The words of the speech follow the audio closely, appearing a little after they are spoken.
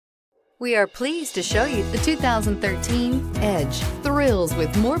We are pleased to show you the 2013 Edge. Thrills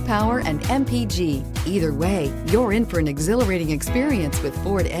with more power and MPG. Either way, you're in for an exhilarating experience with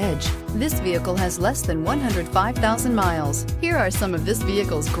Ford Edge. This vehicle has less than 105,000 miles. Here are some of this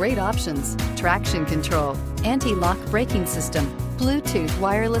vehicle's great options: traction control, anti-lock braking system, Bluetooth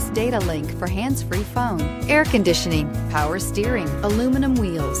wireless data link for hands-free phone, air conditioning, power steering, aluminum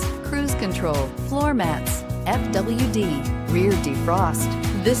wheels, cruise control, floor mats, FWD, rear defrost.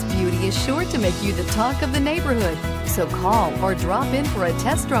 This beauty is sure to make you the talk of the neighborhood. So call or drop in for a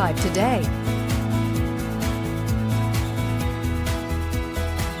test drive today.